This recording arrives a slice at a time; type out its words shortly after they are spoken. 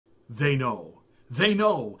They know. They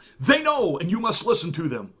know. They know, and you must listen to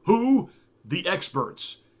them. Who? The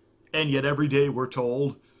experts. And yet every day we're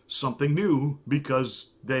told something new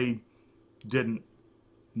because they didn't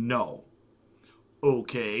know.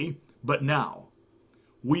 Okay, but now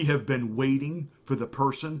we have been waiting for the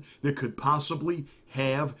person that could possibly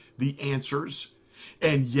have the answers,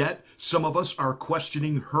 and yet some of us are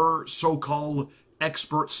questioning her so-called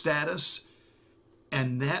expert status,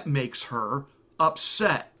 and that makes her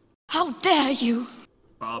upset. How dare you!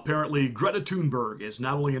 Apparently, Greta Thunberg is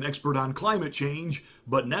not only an expert on climate change,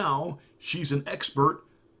 but now she's an expert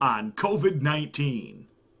on COVID-19.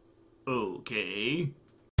 Okay.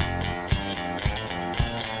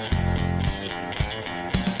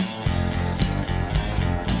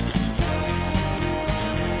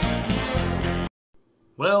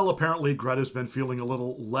 Well, apparently Greta's been feeling a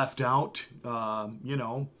little left out.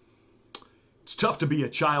 It's tough to be a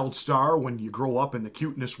child star when you grow up and the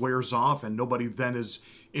cuteness wears off and nobody then is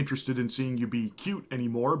interested in seeing you be cute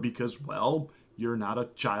anymore because, well, you're not a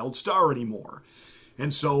child star anymore.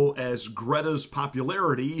 And so as Greta's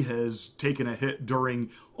popularity has taken a hit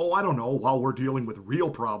during, while we're dealing with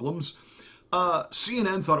real problems,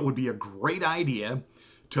 CNN thought it would be a great idea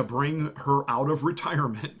to bring her out of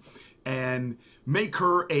retirement and make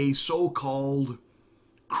her a so-called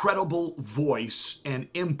credible voice and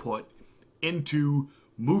input into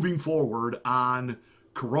moving forward on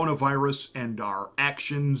coronavirus and our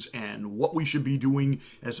actions and what we should be doing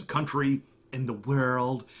as a country in the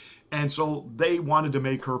world. And so they wanted to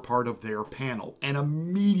make her part of their panel. And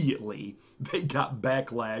immediately they got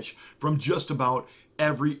backlash from just about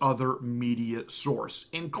every other media source,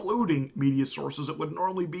 including media sources that would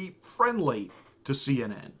normally be friendly to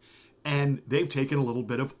CNN. And they've taken a little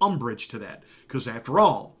bit of umbrage to that, because after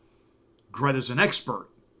all, Greta's an expert.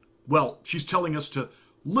 Well, she's telling us to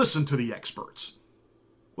listen to the experts.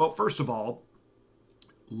 Well, first of all,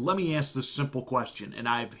 let me ask this simple question, and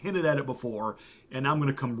I've hinted at it before, and I'm going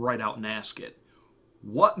to come right out and ask it.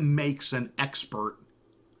 What makes an expert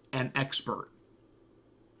an expert?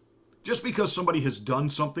 Just because somebody has done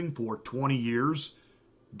something for 20 years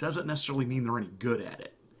doesn't necessarily mean they're any good at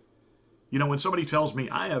it. You know, when somebody tells me,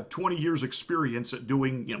 I have 20 years experience at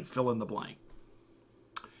doing, fill in the blank.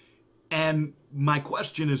 And my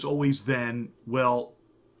question is always then, well,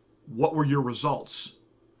 what were your results?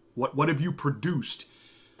 What have you produced?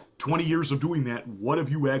 20 years of doing that, what have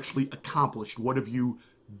you actually accomplished? What have you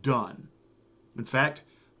done? In fact,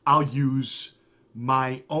 I'll use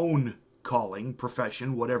my own calling,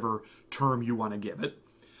 profession, whatever term you want to give it.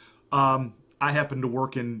 I happen to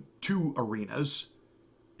work in two arenas,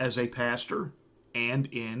 as a pastor and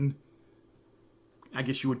in, I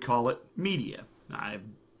guess you would call it, media. I've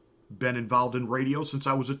been involved in radio since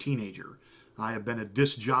I was a teenager. I have been a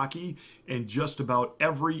disc jockey in just about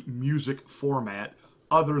every music format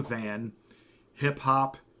other than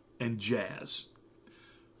hip-hop and jazz.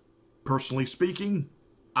 Personally speaking,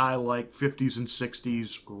 I like 50s and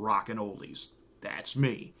 60s rock and oldies. That's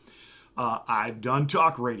me. I've done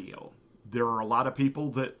talk radio. There are a lot of people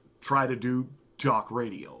that try to do talk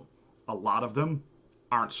radio. A lot of them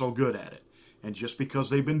aren't so good at it. And just because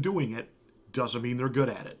they've been doing it doesn't mean they're good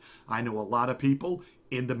at it. I know a lot of people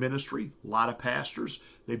in the ministry, a lot of pastors,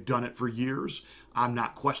 they've done it for years. I'm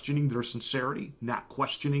not questioning their sincerity, not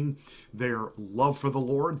questioning their love for the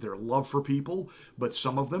Lord, their love for people, but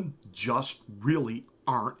some of them just really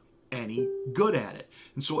aren't any good at it.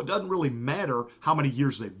 And so it doesn't really matter how many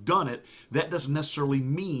years they've done it. That doesn't necessarily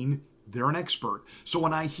mean they're an expert. So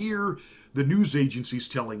when I hear the news agencies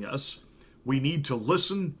telling us we need to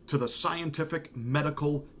listen to the scientific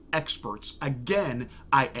medical experts, again,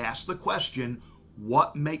 I ask the question,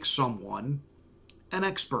 what makes someone an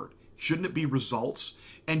expert? Shouldn't it be results?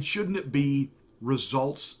 And shouldn't it be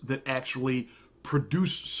results that actually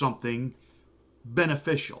produce something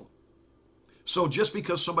beneficial? So just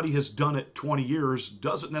because somebody has done it 20 years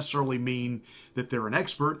doesn't necessarily mean that they're an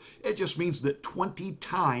expert. It just means that 20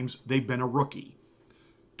 times they've been a rookie.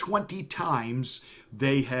 20 times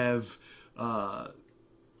they have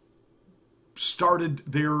started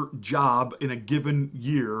their job in a given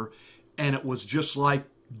year, and it was just like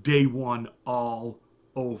day one all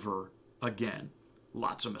over again.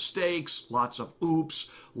 Lots of mistakes, lots of oops,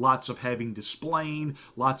 lots of having to explain,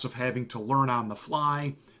 lots of having to learn on the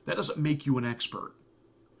fly. That doesn't make you an expert.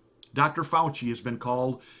 Dr. Fauci has been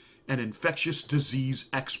called an infectious disease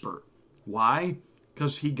expert. Why?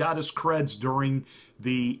 Because he got his creds during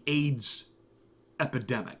the AIDS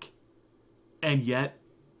epidemic. And yet,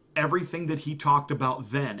 everything that he talked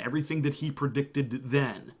about then, everything that he predicted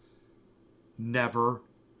then, never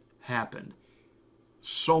happened.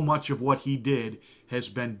 so much of what he did has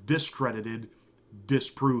been discredited,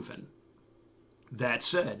 disproven. That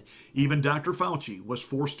said, even Dr. Fauci was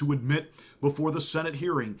forced to admit before the Senate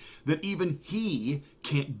hearing that even he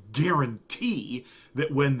can't guarantee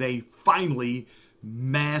that when they finally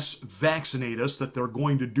mass vaccinate us, that they're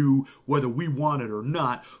going to do, whether we want it or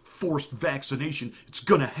not, forced vaccination. It's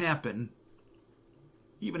going to happen.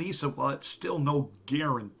 Even he said, well, it's still no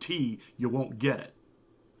guarantee you won't get it.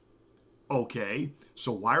 Okay,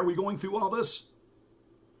 so why are we going through all this?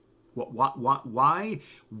 Why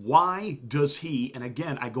does he, and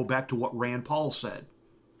again, I go back to what Rand Paul said,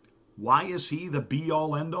 why is he the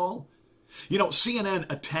be-all, end-all? You know, CNN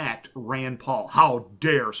attacked Rand Paul. How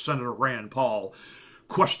dare Senator Rand Paul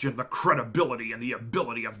question the credibility and the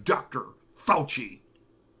ability of Dr. Fauci?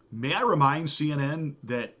 May I remind CNN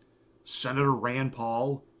that Senator Rand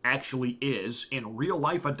Paul actually is, in real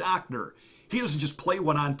life, a doctor. He doesn't just play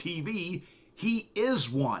one on TV. He is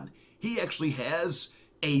one. He actually has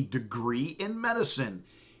a degree in medicine.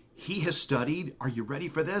 He has studied, are you ready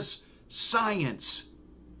for this? Science.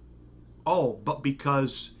 Oh, but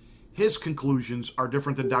because his conclusions are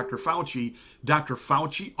different than Dr. Fauci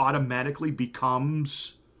automatically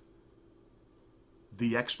becomes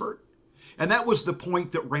the expert. And that was the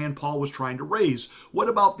point that Rand Paul was trying to raise. What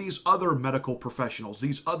about these other medical professionals,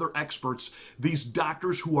 these other experts, these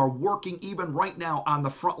doctors who are working even right now on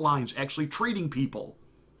the front lines, actually treating people?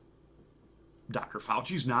 Dr.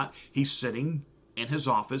 Fauci's not. He's sitting in his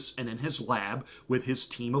office and in his lab with his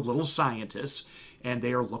team of little scientists, and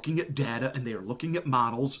they are looking at data, and they are looking at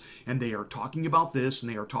models, and they are talking about this, and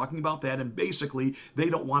they are talking about that, and basically, they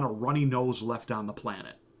don't want a runny nose left on the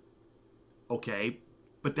planet. Okay?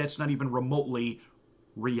 But that's not even remotely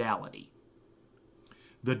reality.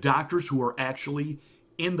 The doctors who are actually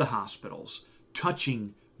in the hospitals,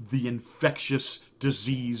 touching the infectious,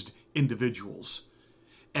 diseased individuals,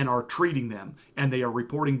 and are treating them, and they are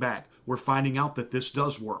reporting back, we're finding out that this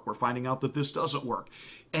does work, we're finding out that this doesn't work.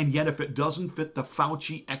 And yet if it doesn't fit the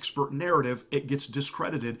Fauci expert narrative, it gets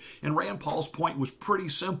discredited. And Rand Paul's point was pretty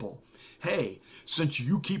simple. Hey, since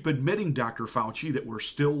you keep admitting, Dr. Fauci, that we're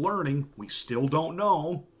still learning, we still don't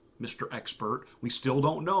know, Mr. Expert, we still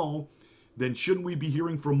don't know, then shouldn't we be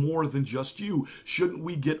hearing from more than just you? Shouldn't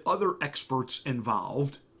we get other experts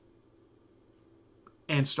involved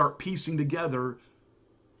and start piecing together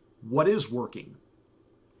what is working?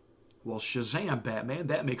 Well, Shazam, Batman,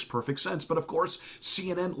 that makes perfect sense. But of course,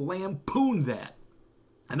 CNN lampooned that.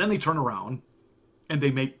 And then they turn around and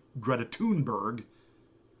they make Greta Thunberg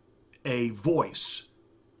a voice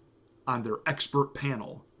on their expert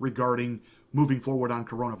panel regarding moving forward on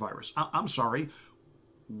coronavirus. I'm sorry,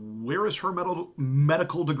 where is her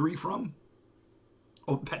medical degree from?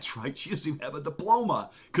 Oh, that's right, she doesn't even have a diploma.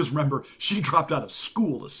 Because remember, she dropped out of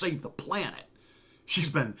school to save the planet. She's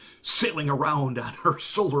been sailing around on her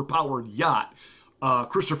solar-powered yacht.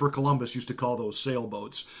 Christopher Columbus used to call those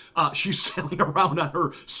sailboats. She's sailing around on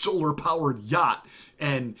her solar-powered yacht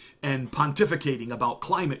and pontificating about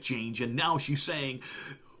climate change. And now she's saying,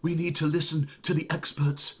 we need to listen to the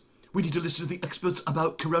experts. We need to listen to the experts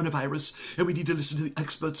about coronavirus. And we need to listen to the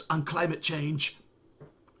experts on climate change.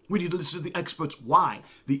 We need to listen to the experts. Why?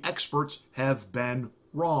 The experts have been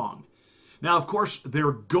wrong. Now, of course,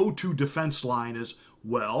 their go-to defense line is,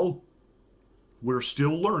 well, we're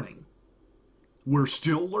still learning. We're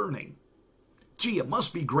still learning. Gee, it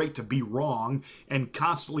must be great to be wrong and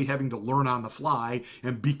constantly having to learn on the fly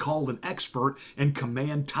and be called an expert and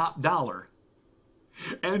command top dollar.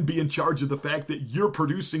 And be in charge of the fact that you're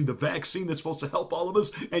producing the vaccine that's supposed to help all of us,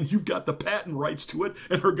 and you've got the patent rights to it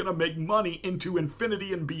and are going to make money into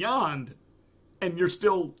infinity and beyond. And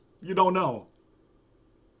you don't know.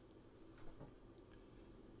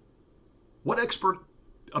 What expert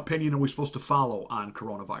opinion are we supposed to follow on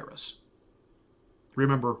coronavirus?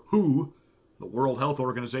 Remember WHO, the World Health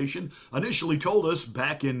Organization, initially told us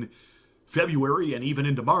back in February and even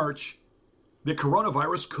into March that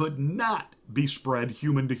coronavirus could not be spread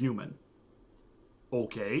human to human.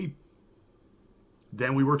 Okay.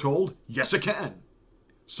 Then we were told, yes, it can.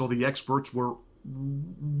 So the experts were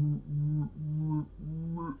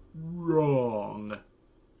wrong.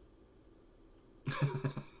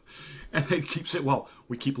 And they keep saying, well,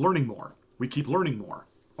 we keep learning more. We keep learning more.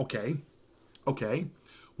 Okay.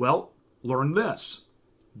 Well, learn this.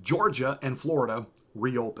 Georgia and Florida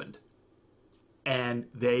reopened. And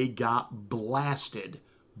they got blasted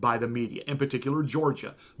by the media. In particular,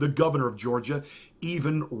 Georgia. The governor of Georgia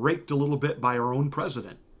even raked a little bit by our own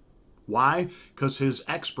president. Why? Because his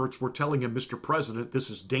experts were telling him, Mr. President, this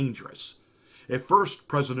is dangerous. At first,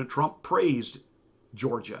 President Trump praised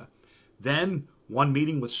Georgia. Then, one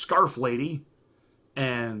meeting with Scarf Lady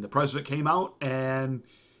And the president came out and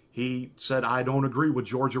he said, I don't agree with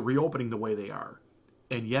Georgia reopening the way they are.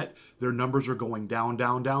 And yet their numbers are going down,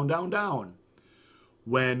 down, down, down, down.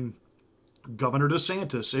 When Governor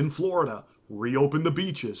DeSantis in Florida reopened the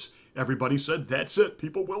beaches, everybody said, that's it,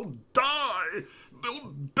 people will die.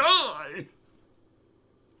 They'll die.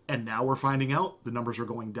 And now we're finding out the numbers are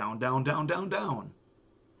going down, down, down, down, down.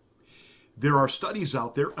 There are studies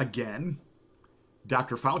out there, again,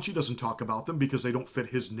 Dr. Fauci doesn't talk about them because they don't fit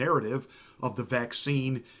his narrative of the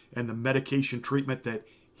vaccine and the medication treatment that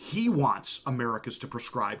he wants Americans to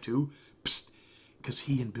prescribe to, because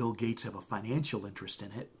he and Bill Gates have a financial interest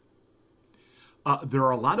in it. There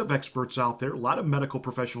are a lot of experts out there, a lot of medical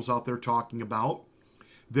professionals out there talking about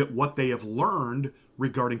that what they have learned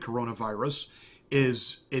regarding coronavirus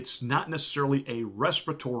is it's not necessarily a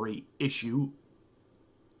respiratory issue,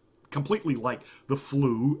 completely like the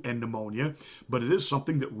flu and pneumonia, but it is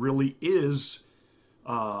something that really is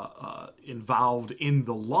involved in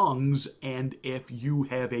the lungs, and if you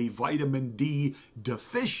have a vitamin D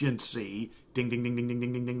deficiency, ding, ding, ding, ding, ding,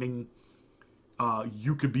 ding, ding, ding, ding,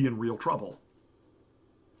 you could be in real trouble.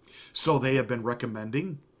 So they have been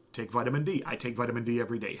recommending take vitamin D. I take vitamin D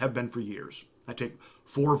every day, have been for years. I take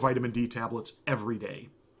 4 vitamin D tablets every day.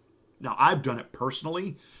 Now, I've done it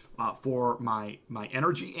personally for my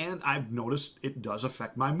energy, and I've noticed it does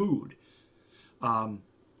affect my mood.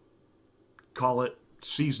 Call it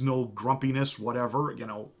seasonal grumpiness, whatever,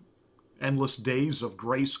 endless days of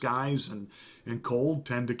gray skies and cold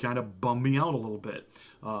tend to kind of bum me out a little bit.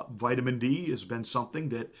 Vitamin D has been something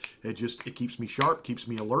that it keeps me sharp, keeps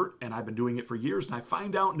me alert, and I've been doing it for years. And I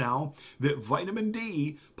find out now that vitamin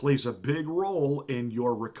D plays a big role in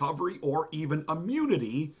your recovery or even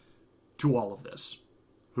immunity to all of this.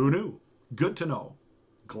 Who knew? Good to know.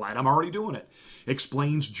 Glad I'm already doing it.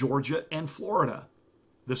 Explains Georgia and Florida,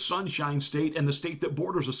 the Sunshine State and the state that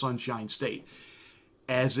borders a Sunshine State.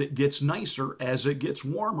 As it gets nicer, as it gets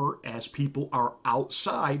warmer, as people are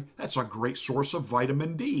outside, that's a great source of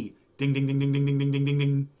vitamin D. Ding, ding, ding, ding, ding, ding, ding, ding, ding,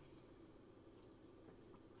 ding.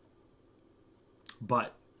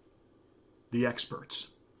 But the experts,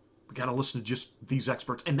 we got to listen to just these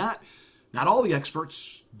experts, and not all the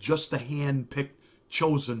experts, just the hand-picked,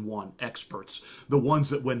 chosen one experts, the ones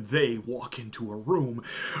that when they walk into a room,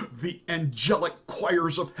 the angelic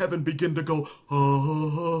choirs of heaven begin to go,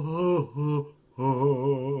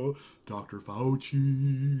 Dr.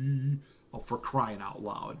 Fauci. Oh, for crying out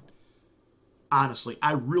loud. Honestly,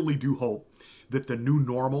 I really do hope that the new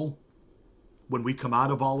normal, when we come out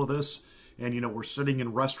of all of this, and we're sitting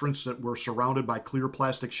in restaurants that were surrounded by clear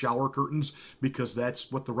plastic shower curtains because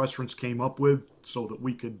that's what the restaurants came up with so that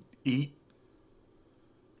we could eat.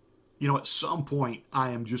 At some point,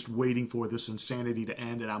 I am just waiting for this insanity to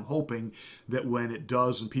end, and I'm hoping that when it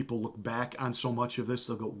does and people look back on so much of this,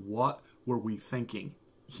 they'll go, what were we thinking?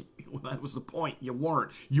 Well, that was the point. You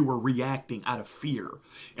weren't. You were reacting out of fear.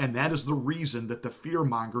 And that is the reason that the fear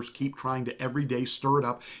mongers keep trying to every day stir it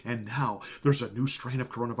up. And now there's a new strain of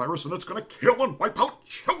coronavirus and it's going to kill and wipe out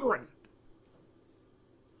children.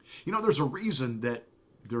 There's a reason that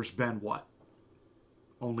there's been,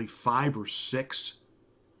 only 5 or 6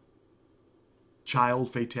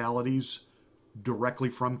 child fatalities directly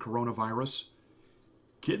from coronavirus.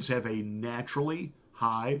 Kids have a naturally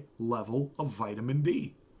high level of vitamin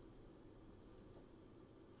D.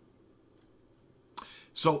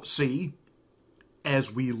 So, see,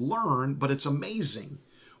 as we learn, but it's amazing,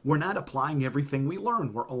 we're not applying everything we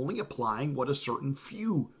learn. We're only applying what a certain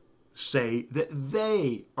few say that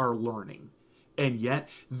they are learning. And yet,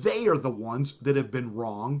 they are the ones that have been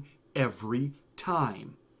wrong every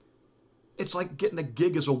time. It's like getting a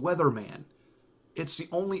gig as a weatherman. It's the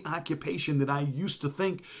only occupation that I used to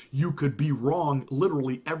think you could be wrong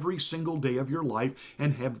literally every single day of your life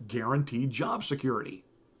and have guaranteed job security.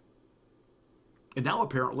 And now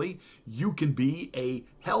apparently you can be a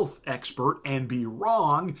health expert and be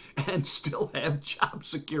wrong and still have job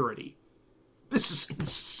security. This is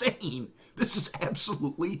insane. This is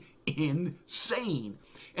absolutely insane.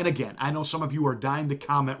 And again, I know some of you are dying to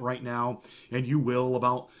comment right now, and you will,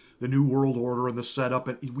 about the New World Order and the setup,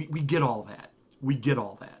 and we get all that. We get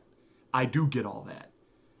all that. I do get all that.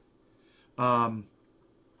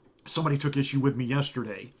 Somebody took issue with me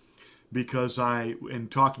yesterday because in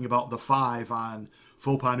talking about the 5 on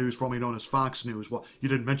Faux Pas News, formerly known as Fox News, well, you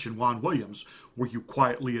didn't mention Juan Williams. Were you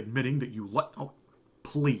quietly admitting that you oh,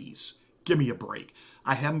 please, give me a break.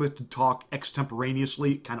 I happened to talk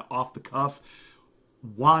extemporaneously, kind of off the cuff.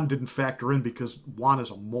 Juan didn't factor in because Juan is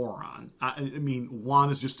a moron. I mean, Juan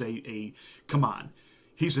is just come on.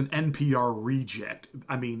 He's an NPR reject.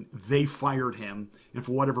 I mean, they fired him, and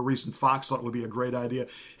for whatever reason, Fox thought it would be a great idea.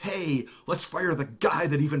 Hey, let's fire the guy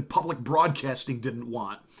that even public broadcasting didn't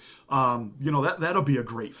want. That'll be a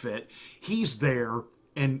great fit. He's there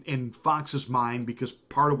in Fox's mind because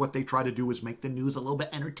part of what they try to do is make the news a little bit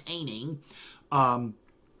entertaining.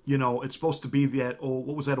 It's supposed to be that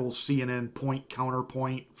what was that old CNN point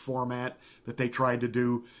counterpoint format that they tried to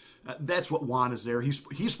do. That's what Juan is there. He's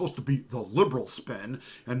supposed to be the liberal spin,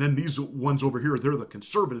 and then these ones over here, they're the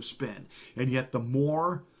conservative spin. And yet the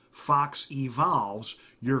more Fox evolves,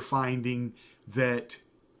 you're finding that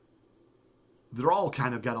they're all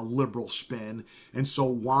kind of got a liberal spin, and so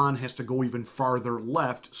Juan has to go even farther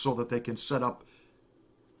left so that they can set up,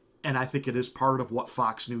 and I think it is part of what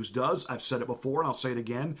Fox News does. I've said it before, and I'll say it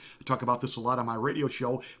again. I talk about this a lot on my radio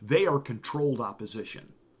show. They are controlled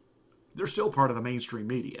opposition. They're still part of the mainstream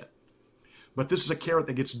media. But this is a carrot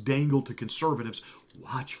that gets dangled to conservatives.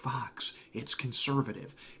 Watch Fox. It's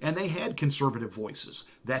conservative. And they had conservative voices.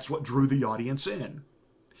 That's what drew the audience in.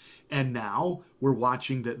 And now we're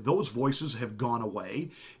watching that those voices have gone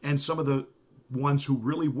away. And some of the ones who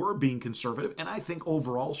really were being conservative, and I think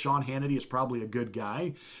overall Sean Hannity is probably a good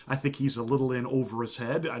guy. I think he's a little in over his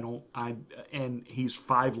head. And he's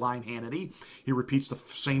 5-line Hannity. He repeats the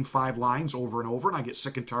same 5 lines over and over, and I get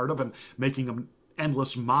sick and tired of him making them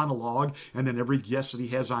endless monologue, and then every guest that he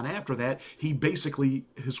has on after that, he basically,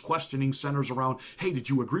 his questioning centers around, hey, did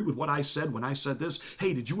you agree with what I said when I said this?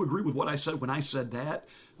 Hey, did you agree with what I said when I said that?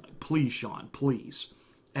 Please, Sean, please.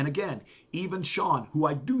 And again, even Sean, who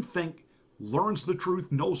I do think learns the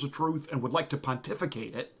truth, knows the truth, and would like to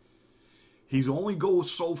pontificate it, he only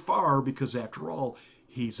goes so far because, after all,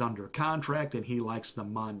 he's under contract and he likes the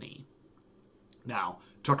money. Now,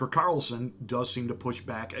 Tucker Carlson does seem to push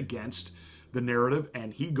back against the narrative,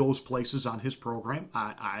 and he goes places on his program.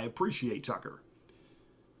 I appreciate Tucker.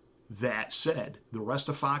 That said, the rest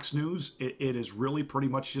of Fox News, it is really pretty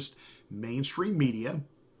much just mainstream media.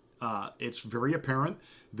 It's very apparent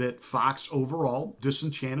that Fox overall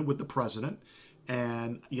disenchanted with the president,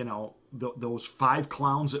 and those 5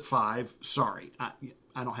 clowns at 5. Sorry,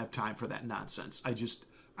 I don't have time for that nonsense. I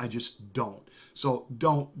just don't. So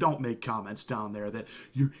don't make comments down there that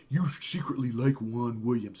you secretly like Juan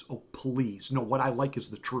Williams. Oh, please. No, what I like is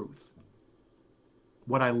the truth.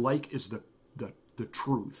 What I like is the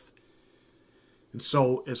truth. And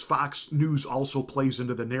so as Fox News also plays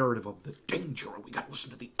into the narrative of the danger, we got to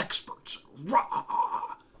listen to the experts.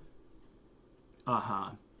 Rah!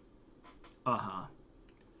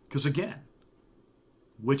 Because again,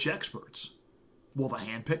 which experts? Well, the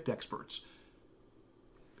hand-picked experts.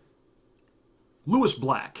 Lewis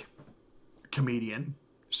Black, comedian,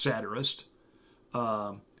 satirist,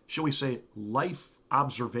 shall we say life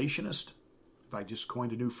observationist, if I just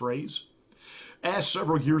coined a new phrase, asked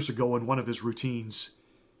several years ago in one of his routines,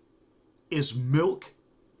 is milk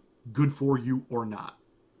good for you or not?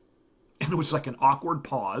 And it was like an awkward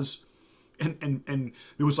pause, and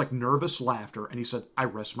there was like nervous laughter, and he said, I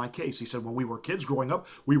rest my case. He said, when we were kids growing up,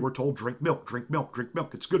 we were told, drink milk, drink milk, drink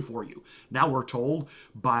milk, it's good for you. Now we're told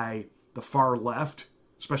by the far left,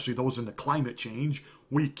 especially those into climate change,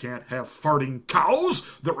 we can't have farting cows.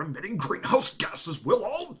 They're emitting greenhouse gases. We'll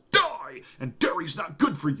all die. And dairy's not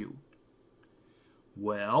good for you.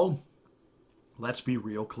 Well, let's be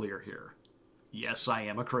real clear here. Yes, I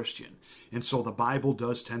am a Christian. And so the Bible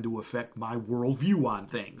does tend to affect my worldview on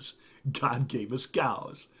things. God gave us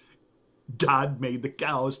cows. God made the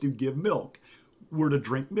cows to give milk. We're to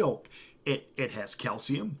drink milk. It has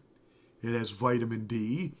calcium. It has vitamin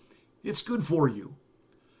D. It's good for you.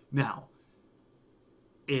 Now,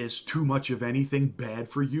 is too much of anything bad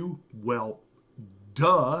for you? Well,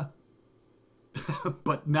 duh.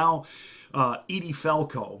 But now, Edie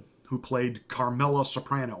Falco, who played Carmela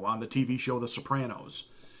Soprano on the TV show The Sopranos,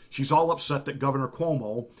 she's all upset that Governor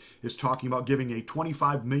Cuomo is talking about giving a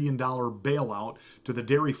 $25 million bailout to the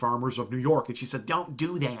dairy farmers of New York. And she said, don't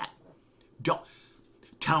do that. Don't.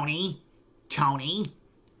 Tony,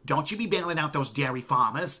 don't you be bailing out those dairy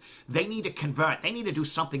farmers. They need to convert. They need to do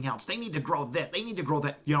something else. They need to grow this. They need to grow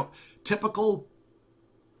that. Typical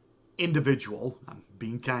individual, I'm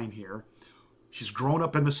being kind here, she's grown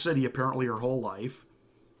up in the city apparently her whole life,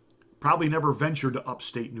 probably never ventured to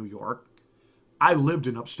upstate New York. I lived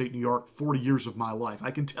in upstate New York 40 years of my life. I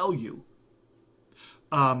can tell you.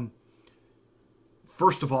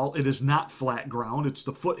 First of all, it is not flat ground. It's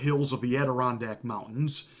the foothills of the Adirondack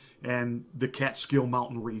Mountains and the Catskill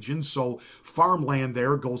Mountain region. So farmland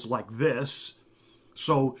there goes like this.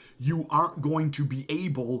 So you aren't going to be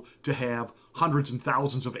able to have hundreds and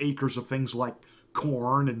thousands of acres of things like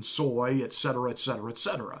corn and soy, etc., etc.,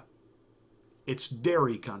 etc. It's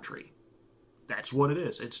dairy country. That's what it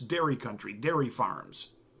is. It's dairy country, dairy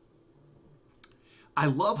farms. I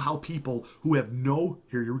love how people who have no,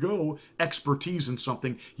 here you go, expertise in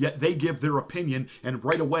something, yet they give their opinion, and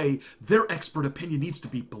right away, their expert opinion needs to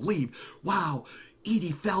be believed. Wow,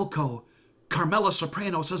 Edie Falco, Carmela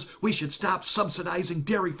Soprano says we should stop subsidizing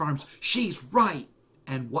dairy farms. She's right.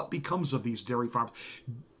 And what becomes of these dairy farms?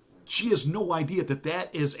 She has no idea that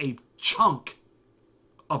that is a chunk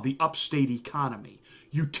of the upstate economy.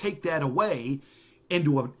 You take that away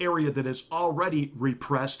into an area that is already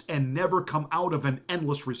repressed and never come out of an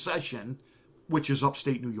endless recession, which is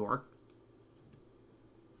upstate New York,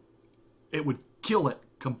 it would kill it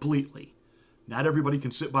completely. Not everybody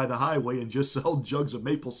can sit by the highway and just sell jugs of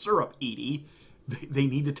maple syrup, Edie. They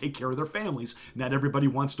need to take care of their families. Not everybody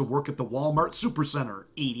wants to work at the Walmart Supercenter,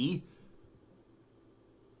 Edie.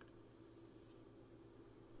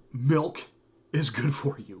 Milk is good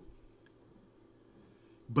for you.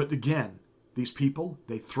 But again, these people,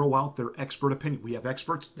 they throw out their expert opinion. We have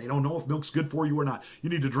experts. They don't know if milk's good for you or not. You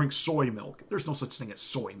need to drink soy milk. There's no such thing as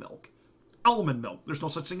soy milk. Almond milk. There's no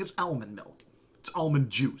such thing as almond milk. It's almond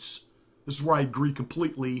juice. This is where I agree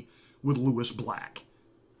completely with Lewis Black.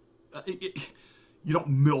 You don't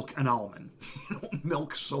milk an almond. You don't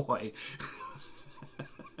milk soy.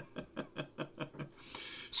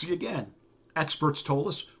 See, again, experts told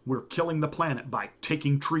us we're killing the planet by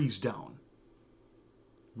taking trees down.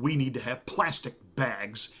 We need to have plastic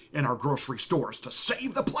bags in our grocery stores to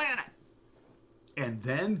save the planet. And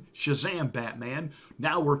then, Shazam, Batman,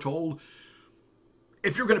 now we're told,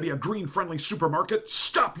 if you're going to be a green-friendly supermarket,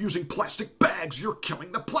 stop using plastic bags. You're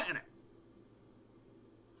killing the planet.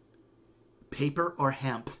 Paper or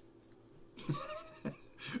hemp?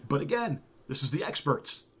 But again, this is the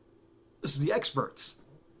experts. This is the experts.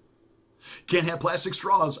 Can't have plastic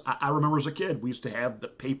straws. I remember as a kid, we used to have the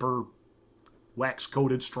paper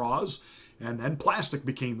wax-coated straws, and then plastic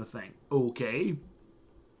became the thing. Okay.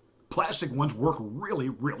 Plastic ones work really,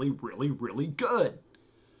 really, really, really good.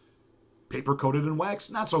 Paper-coated in wax,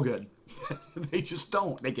 not so good. They just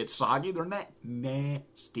don't. They get soggy. They're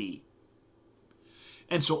nasty.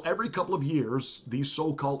 And so every couple of years, these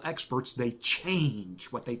so-called experts, they change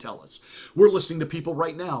what they tell us. We're listening to people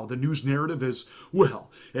right now. The news narrative is,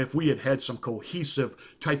 well, if we had had some cohesive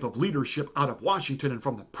type of leadership out of Washington and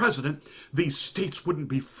from the president, these states wouldn't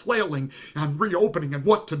be flailing and reopening and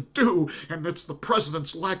what to do, and it's the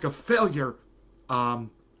president's lack of failure.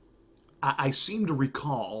 I seem to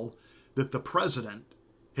recall that the president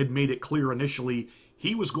had made it clear initially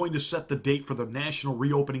he was going to set the date for the national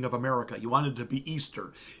reopening of America. He wanted it to be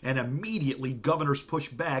Easter. And immediately governors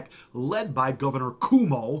pushed back, led by Governor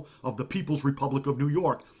Cuomo of the People's Republic of New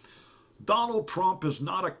York. Donald Trump is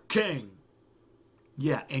not a king.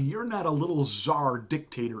 Yeah, and you're not a little czar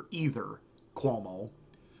dictator either, Cuomo.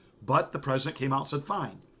 But the president came out and said,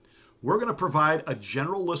 fine, we're going to provide a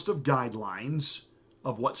general list of guidelines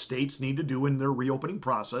of what states need to do in their reopening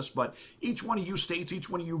process, but each one of you states, each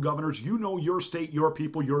one of you governors, you know your state, your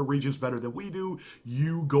people, your regions better than we do.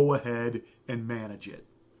 You go ahead and manage it.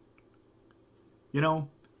 You know,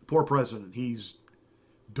 poor president, he's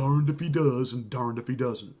darned if he does and darned if he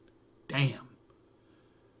doesn't. Damn.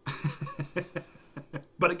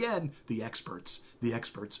 But again, the experts.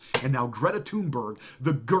 And now Greta Thunberg,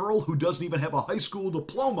 the girl who doesn't even have a high school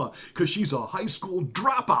diploma because she's a high school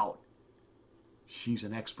dropout. She's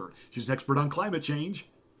an expert. She's an expert on climate change.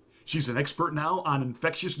 She's an expert now on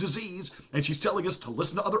infectious disease, and she's telling us to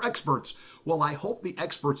listen to other experts. Well, I hope the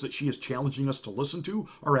experts that she is challenging us to listen to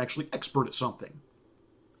are actually expert at something.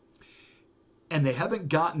 And they haven't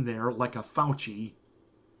gotten there like a Fauci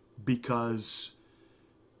because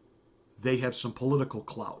they have some political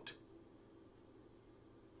clout.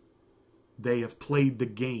 They have played the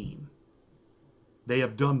game. They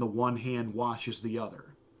have done the one hand washes the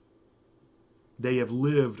other. They have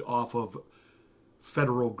lived off of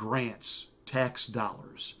federal grants, tax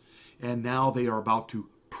dollars, and now they are about to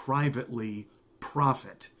privately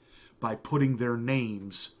profit by putting their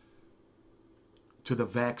names to the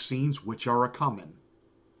vaccines which are a-coming.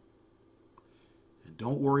 And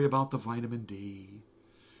don't worry about the vitamin D.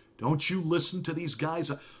 Don't you listen to these guys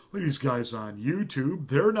on YouTube.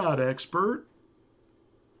 They're not expert.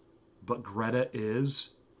 But Greta is.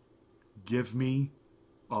 Give me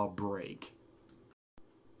a break.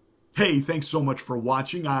 Hey, thanks so much for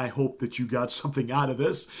watching. I hope that you got something out of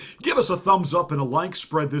this. Give us a thumbs up and a like.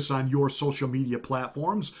 Spread this on your social media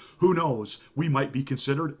platforms. Who knows? We might be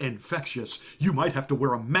considered infectious. You might have to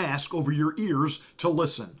wear a mask over your ears to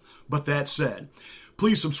listen. But that said,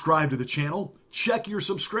 Please subscribe to the channel. Check your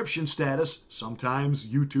subscription status. Sometimes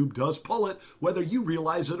YouTube does pull it, whether you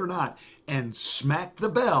realize it or not. And smack the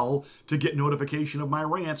bell to get notification of my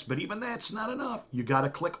rants. But even that's not enough. You got to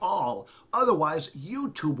click all. Otherwise,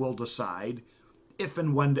 YouTube will decide if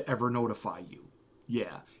and when to ever notify you.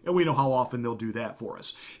 Yeah, and we know how often they'll do that for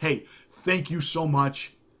us. Hey, thank you so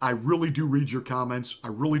much. I really do read your comments. I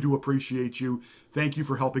really do appreciate you. Thank you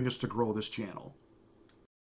for helping us to grow this channel.